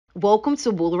Welcome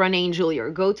to Bullrun Angel, your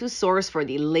go-to source for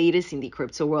the latest in the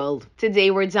crypto world. Today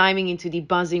we're diving into the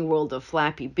buzzing world of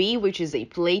Flappy Bee, which is a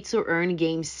play-to-earn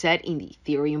game set in the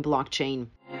Ethereum blockchain.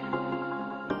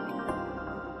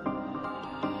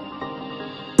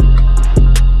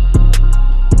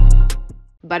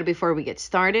 But before we get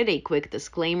started, a quick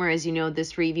disclaimer. As you know,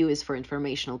 this review is for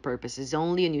informational purposes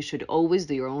only, and you should always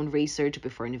do your own research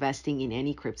before investing in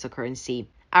any cryptocurrency.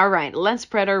 Alright, let's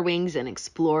spread our wings and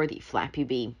explore the Flappy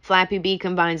Bee. Flappy Bee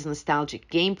combines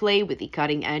nostalgic gameplay with the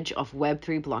cutting edge of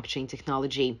Web3 blockchain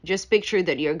technology. Just picture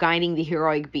that you're guiding the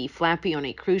heroic bee Flappy on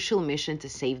a crucial mission to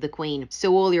save the queen.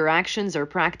 So all your actions are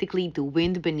practically the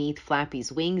wind beneath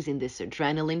Flappy's wings in this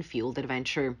adrenaline-fueled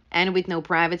adventure. And with no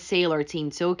private sale or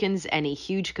team tokens and a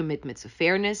huge commitment to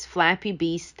fairness, Flappy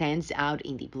Bee stands out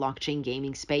in the blockchain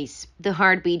gaming space. The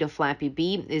heartbeat of Flappy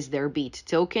Bee is their BEAT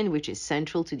token, which is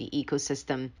central to the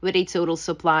ecosystem. With a total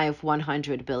supply of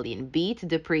 100 billion BEAT,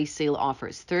 the pre-sale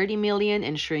offers 30 million,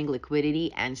 ensuring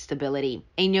liquidity and stability.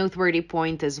 A noteworthy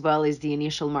point as well is the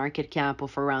initial market cap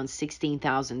of around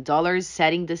 $16,000,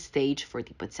 setting the stage for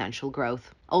the potential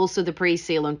growth. Also, the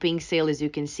pre-sale on Pinksale, as you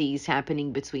can see, is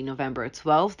happening between November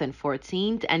 12th and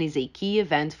 14th and is a key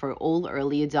event for all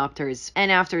early adopters.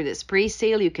 And after this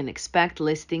pre-sale, you can expect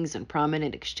listings on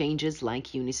prominent exchanges like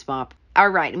Uniswap.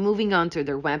 Alright, moving on to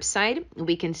their website,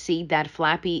 we can see that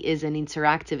Flappy is an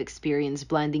interactive experience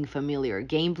blending familiar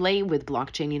gameplay with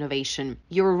blockchain innovation.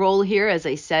 Your role here, as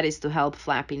I said, is to help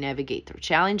Flappy navigate through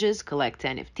challenges, collect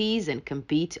NFTs, and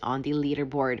compete on the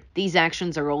leaderboard. These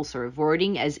actions are also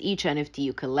rewarding, as each NFT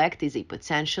you collect is a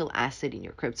potential asset in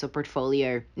your crypto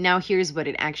portfolio. Now here's what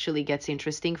it actually gets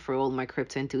interesting for all my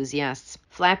crypto enthusiasts.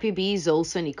 Flappy Bee is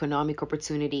also an economic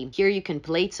opportunity. Here you can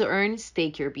play to earn,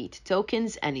 stake your BEAT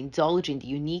tokens, and indulge in the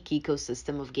unique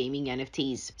ecosystem of gaming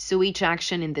NFTs. So each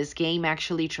action in this game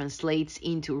actually translates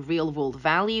into real-world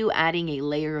value, adding a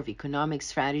layer of economic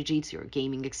strategy to your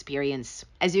gaming experience.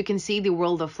 As you can see, the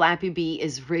world of Flappy Bee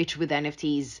is rich with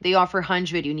NFTs. They offer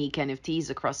 100 unique NFTs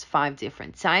across 5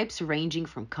 different types, ranging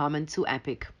from common to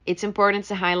epic. It's important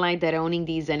to highlight that owning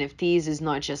these NFTs is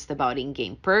not just about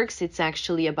in-game perks, it's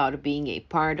actually about being a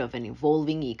part of an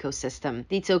evolving ecosystem.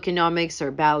 The tokenomics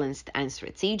are balanced and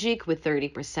strategic, with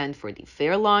 30% for the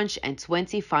fair launch and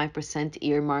 25%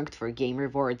 earmarked for game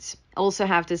rewards. Also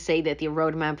have to say that the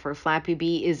roadmap for Flappy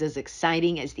Bee is as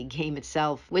exciting as the game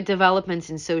itself. With developments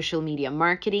in social media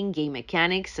marketing, game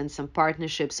mechanics, and some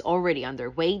partnerships already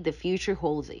underway, the future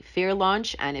holds a fair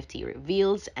launch, NFT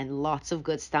reveals, and lots of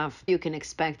good stuff. You can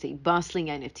expect a bustling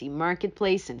NFT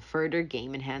marketplace and further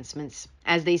game enhancements.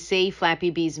 As they say,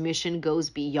 Flappy Bee's mission goes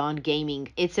beyond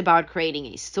gaming. It's about creating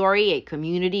a story, a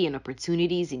community, and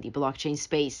opportunities in the blockchain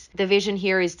space. The vision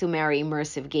here is to marry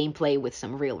immersive gameplay with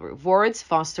some real rewards,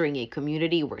 fostering a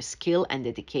community where skill and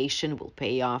dedication will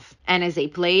pay off. And as a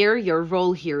player, your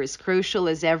role here is crucial,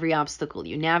 as every obstacle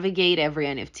you navigate, every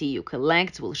NFT you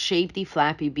collect will shape the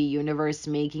Flappy Bee universe,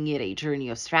 making it a journey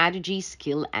of strategy,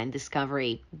 skill, and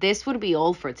discovery. This would be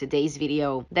all for today's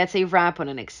video. That's a wrap on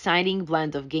an exciting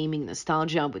blend of gaming nostalgia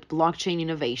with blockchain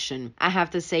innovation. I have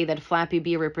to say that Flappy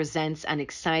Bee represents an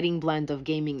exciting blend of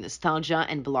gaming nostalgia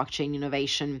and blockchain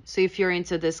innovation. So if you're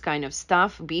into this kind of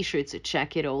stuff, be sure to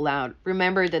check it all out.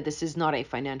 Remember that this is not a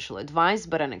financial advice,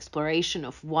 but an exploration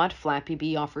of what Flappy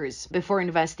Bee offers. Before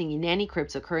investing in any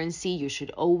cryptocurrency, you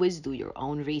should always do your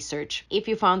own research. If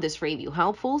you found this review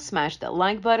helpful, smash that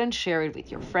like button, share it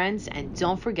with your friends, and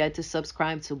don't forget to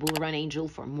subscribe to Bullrun Angel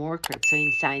for more crypto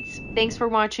insights. Thanks for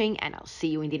watching, and I'll see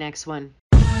you in the next one.